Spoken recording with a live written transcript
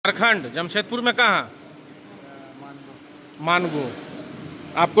झारखंड जमशेदपुर में कहाँ? मानगो।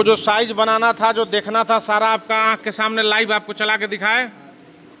 आपको जो साइज बनाना था, जो देखना था, सारा आपका आंख के सामने लाइव आपको चला के दिखाए।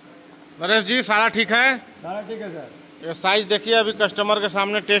 नरेश जी सारा ठीक है? सारा ठीक है सर। ये साइज देखिए, अभी कस्टमर के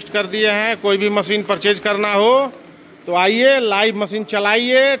सामने टेस्ट कर दिए हैं। कोई भी मशीन परचेज करना हो तो आइए, लाइव मशीन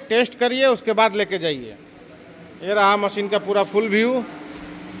चलाइए, टेस्ट करिए, उसके बाद लेके जाइए। ये रहा मशीन का पूरा फुल व्यू।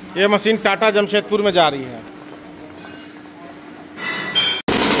 ये मशीन टाटा जमशेदपुर में जा रही है।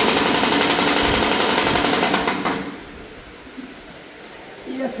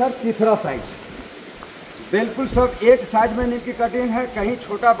 ये सर तीसरा साइज, बिल्कुल सब एक साइज में निमकी कटिंग है, कहीं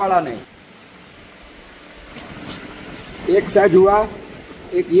छोटा बड़ा नहीं। एक साइज हुआ,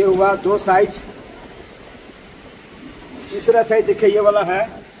 एक ये हुआ, दो साइज। तीसरा साइज देखिए ये वाला है।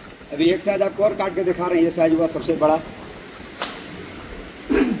 अभी एक साइज आपको और काट के दिखा रहे हैं। ये साइज हुआ सबसे बड़ा।